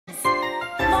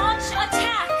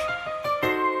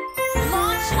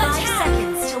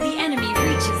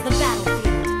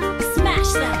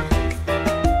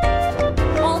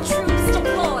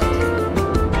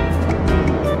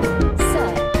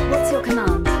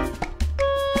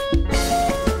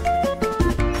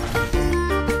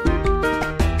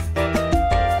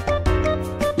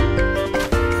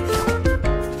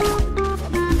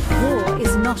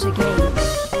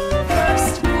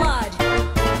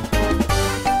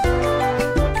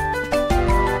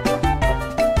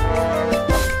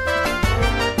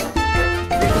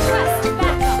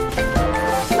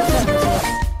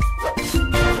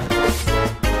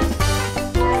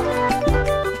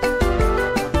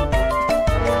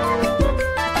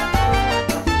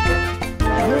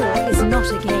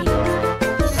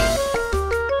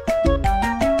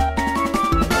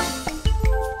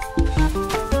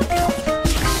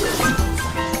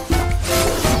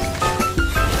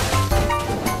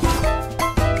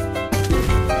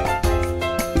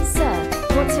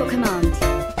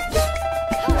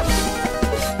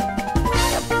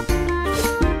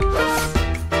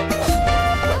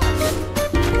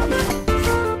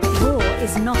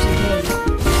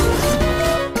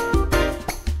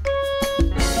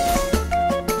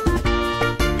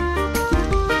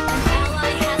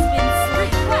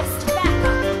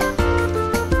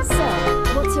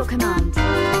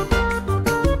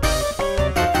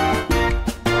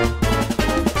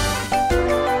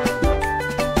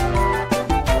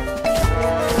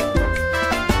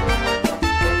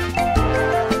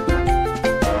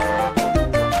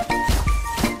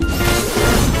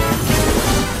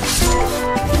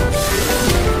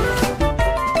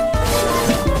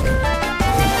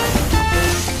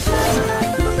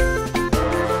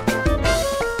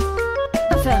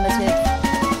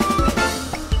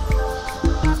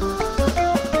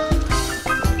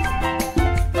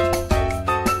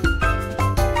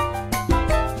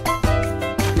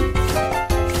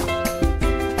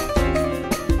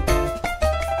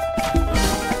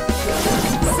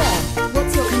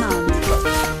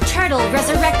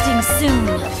Resurrecting soon.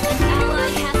 An ally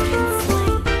has been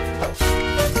slain.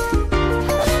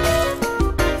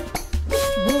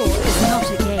 War is not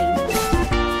a game.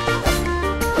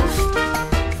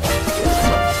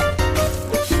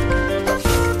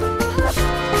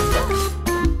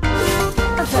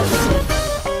 Affirmative.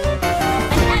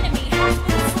 An enemy has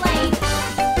been slain.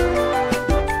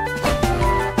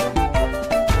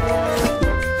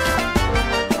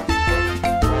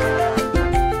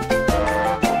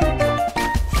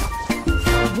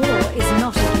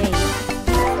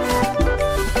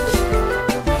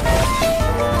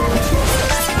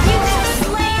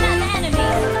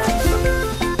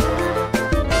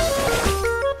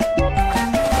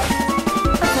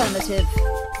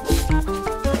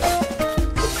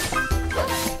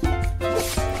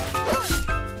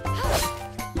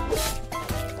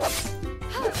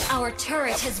 Our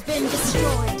turret has been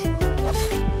destroyed.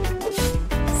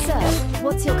 Sir,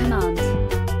 what's your command? An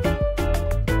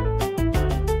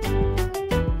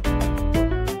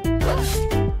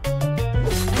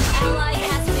ally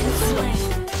has been slain.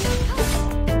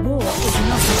 War is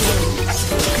not a game.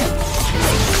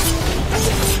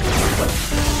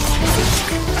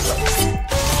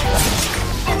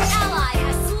 An ally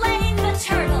has slain the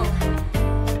turtle.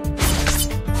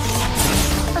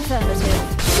 Affirmative.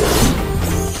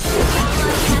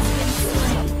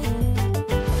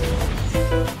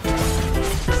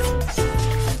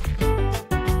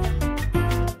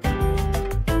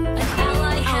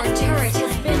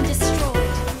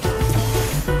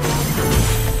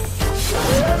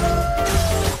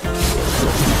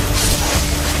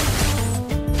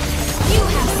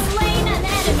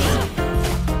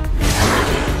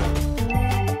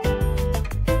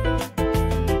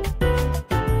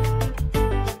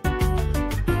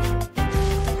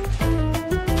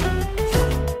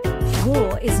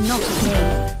 War is not a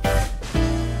game.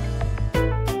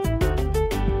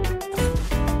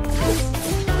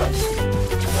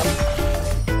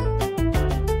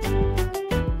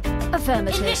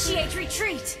 Affirmative. Initiate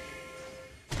retreat.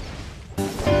 An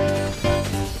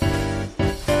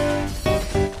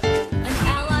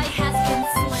ally has been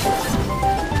slain.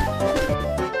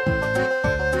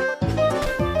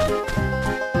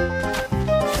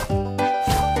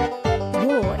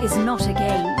 War is not a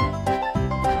game.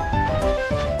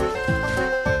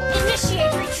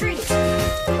 Initiate retreat!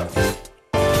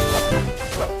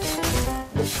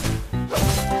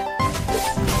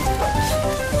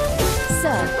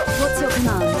 Sir, what's your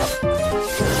command?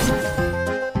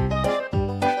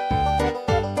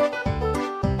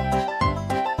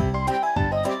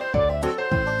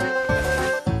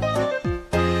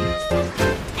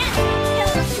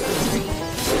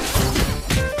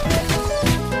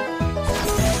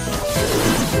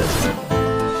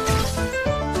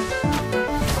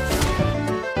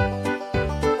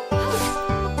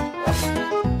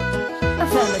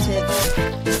 Affirmative.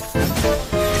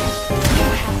 You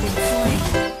have been slain.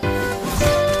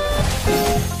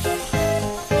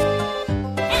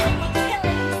 Enemy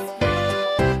killing spree.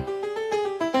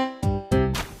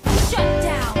 Shut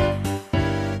down.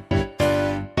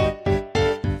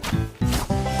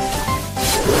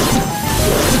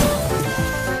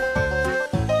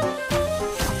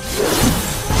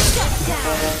 Shut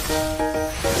down.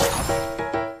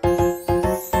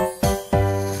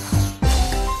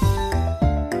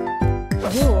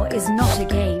 War is not a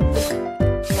game.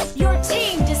 Your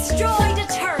team destroyed a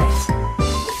turret.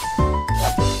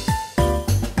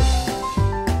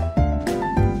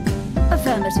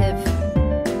 Affirmative.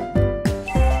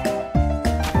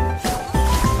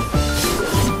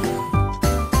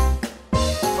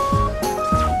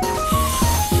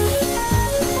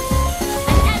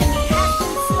 An enemy has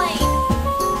been slain.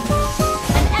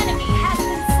 An enemy has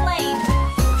been slain.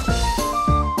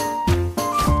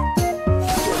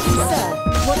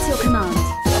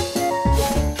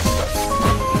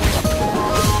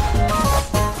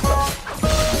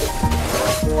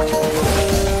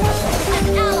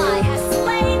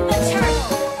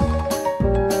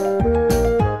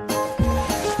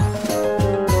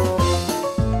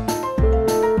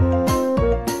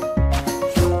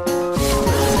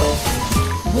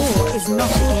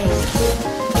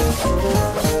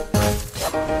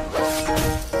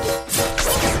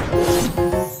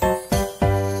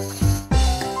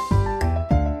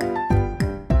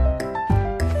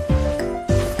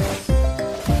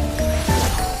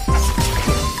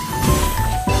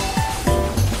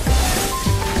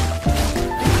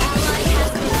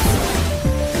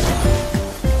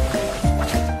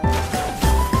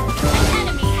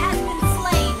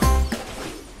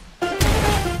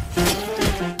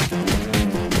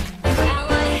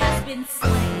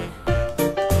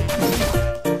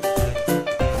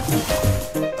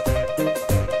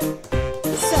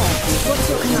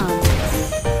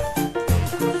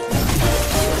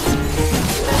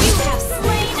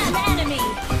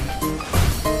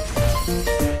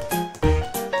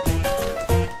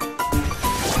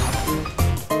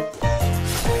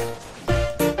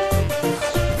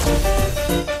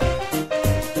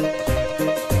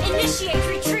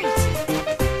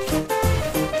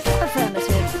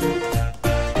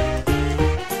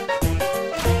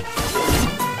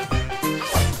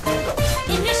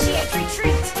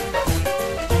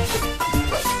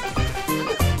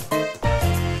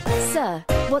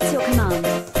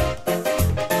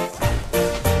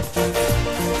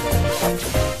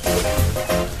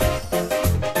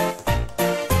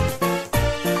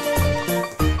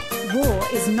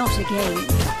 is not a game.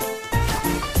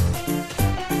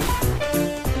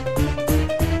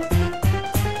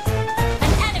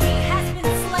 An enemy has been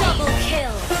slain. Double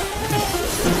kill.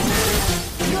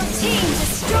 Your team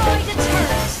destroyed a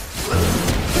turret.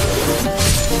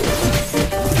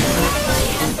 Ally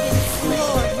has been slain.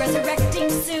 Lord resurrecting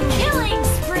soon. Killing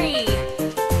spree.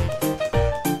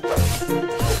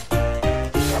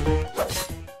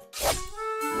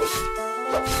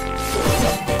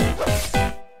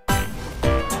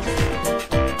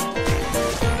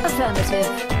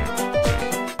 Affirmative.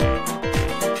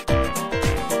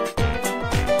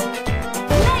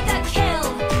 Mega kill!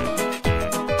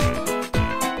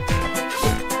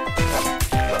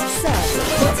 Sir,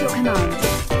 what's your command?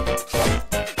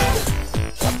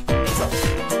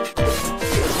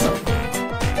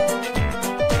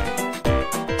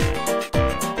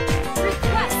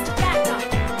 Request backup.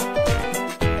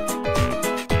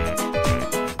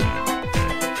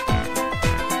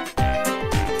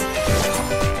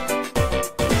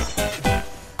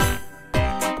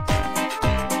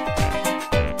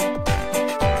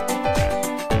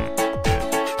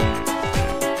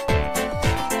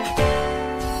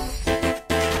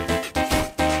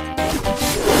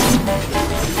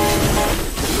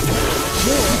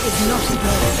 War is not a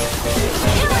game.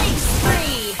 Killing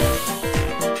spree!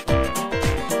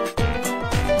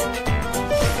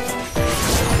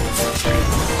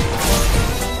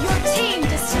 Your team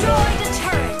destroyed a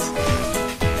turret.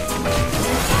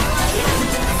 Ally has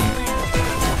been slain.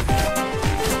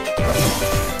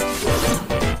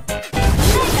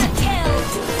 Mega kill!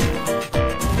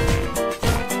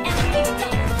 Enemy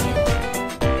double kill.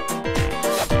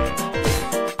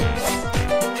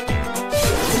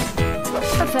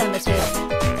 Affirmative.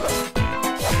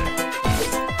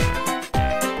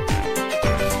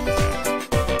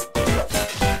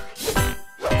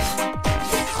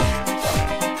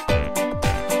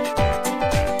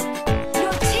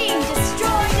 Your team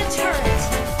destroyed a turret.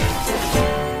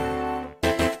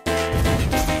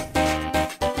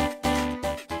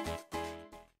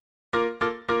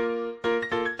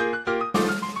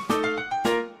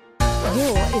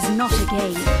 War is not a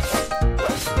game.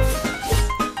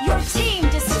 Your team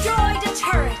destroyed a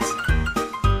turret.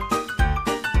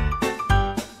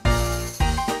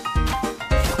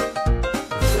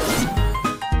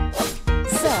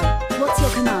 Sir, what's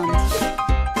your command?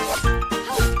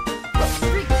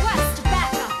 Request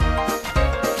backup.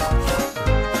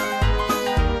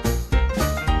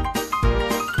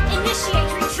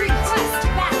 Initiate retreat. Request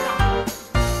backup.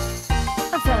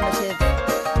 Affirmative.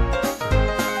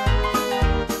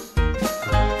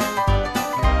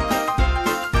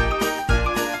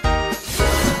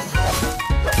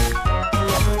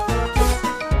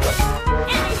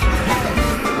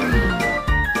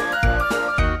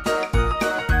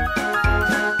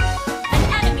 An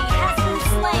enemy has been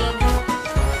slain.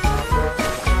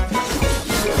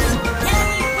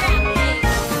 Enemy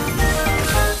rampage.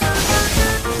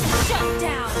 Shut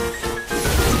down.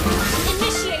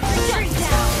 Initiate retreat.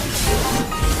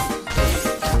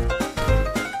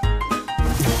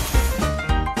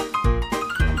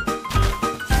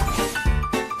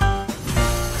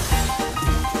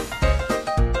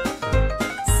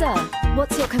 Sir,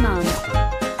 what's your command?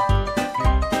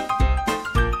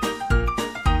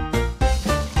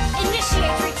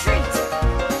 Initiate retreat.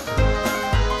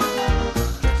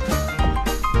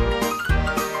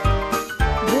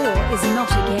 War is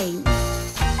not a game.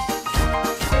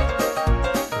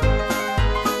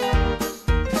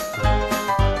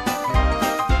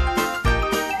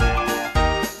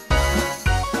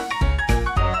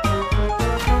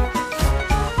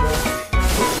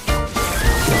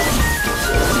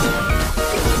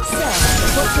 Sir,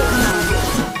 what's your command?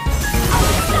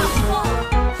 Unstoppable.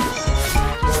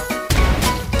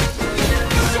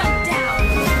 Shut down.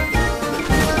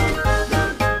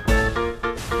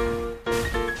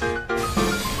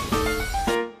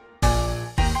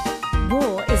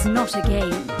 War is not a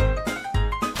game.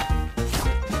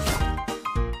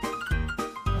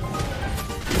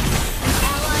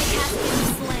 Ally has been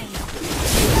slain.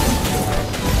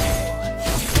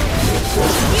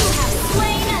 You have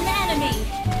slain an enemy.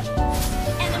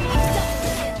 Enemy double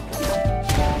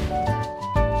kill.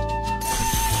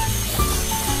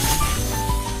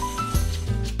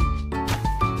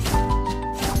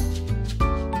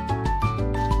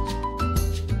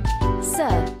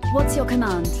 Sir, what's your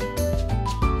command?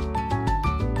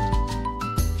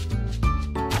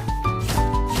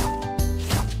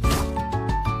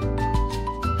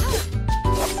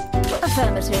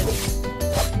 Affirmative.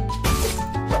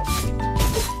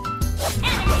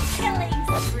 Enemy killing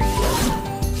spree.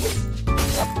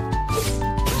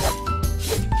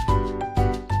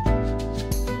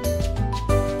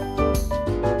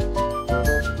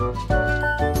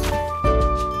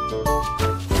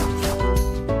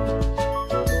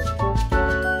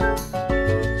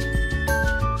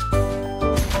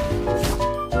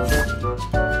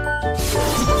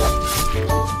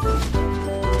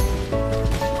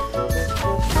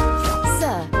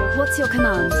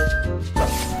 command?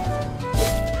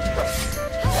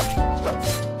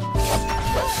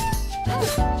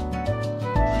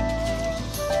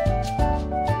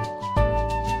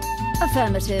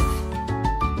 Affirmative.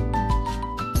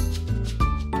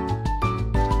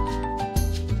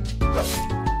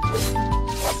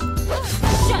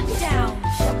 Shut down.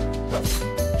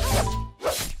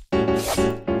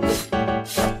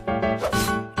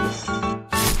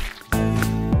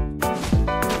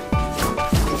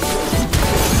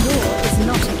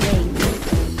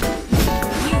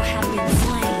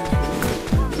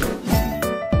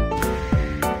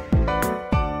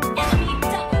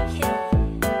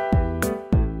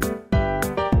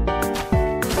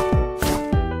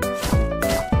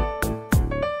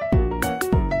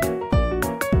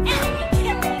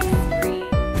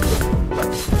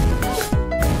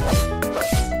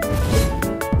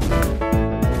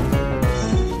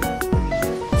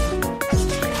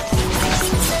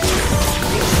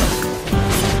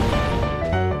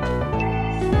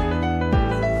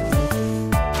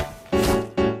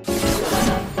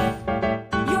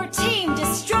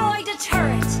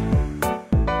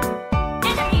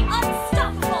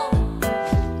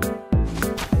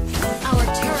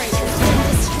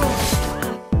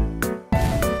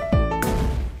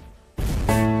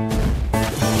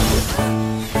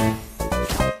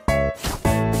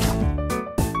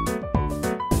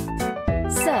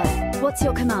 What's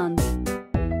your command?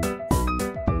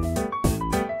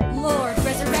 Lord,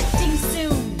 resurrecting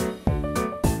soon.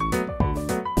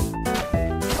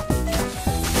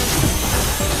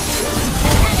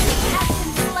 An enemy has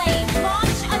been slain.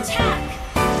 Launch attack.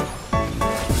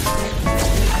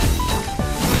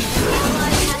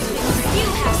 Ally has been. You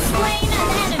have slain an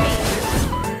enemy.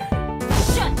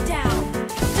 Shut down.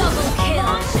 Double kill.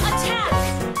 Launch attack.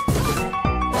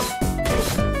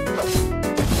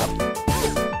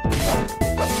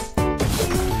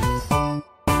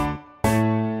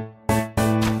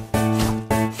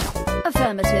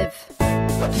 Affirmative.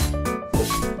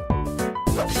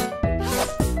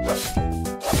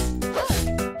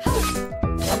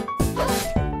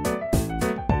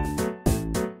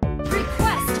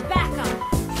 Request backup.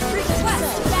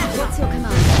 Request backup. What's your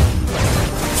command?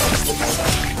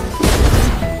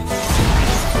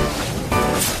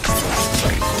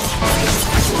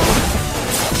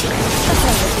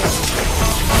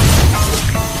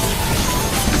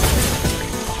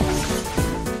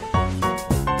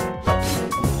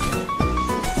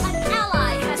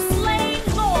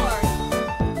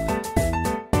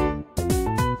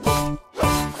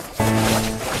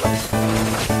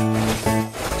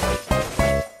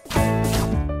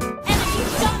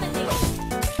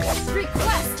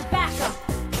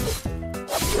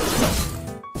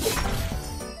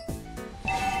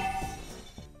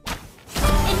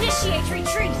 Initiate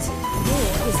retreat!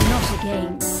 War is not a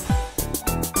game.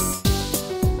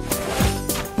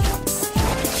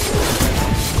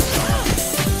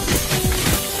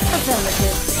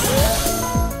 Affirmative.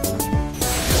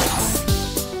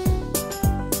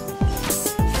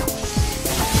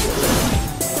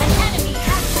 An enemy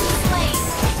has been slain.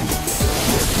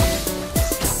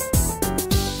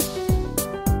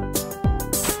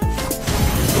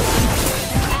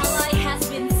 An ally has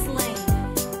been slain.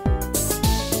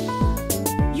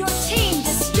 Your team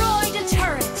destroyed a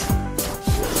turret!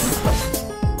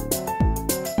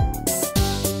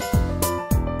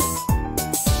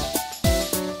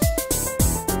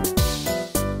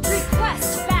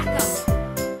 Request backup!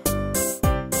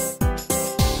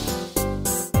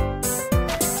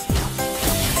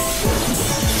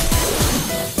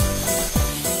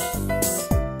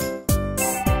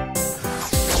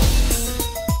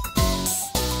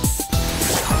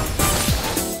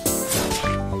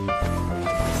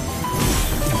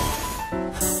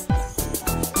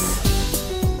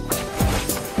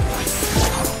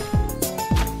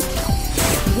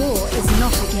 War is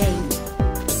not a game.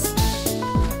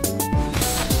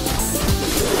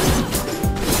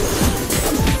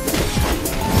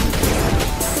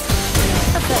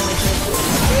 Affirmative.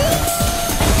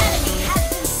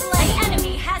 An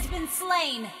enemy has been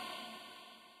slain.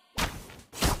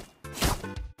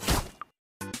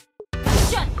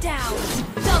 Shut down.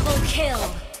 Double kill.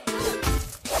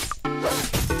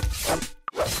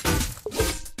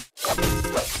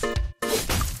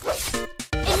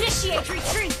 Initiate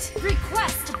retreat!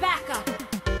 Request backup!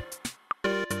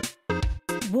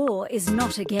 War is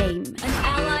not a game. An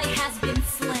ally has been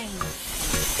slain.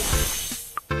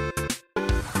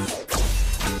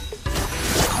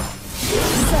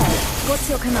 Sir, what's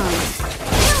your command?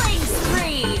 Killing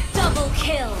spree! Double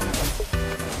kill!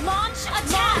 Launch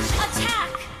attack!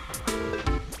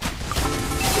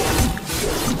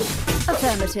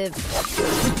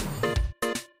 Affirmative.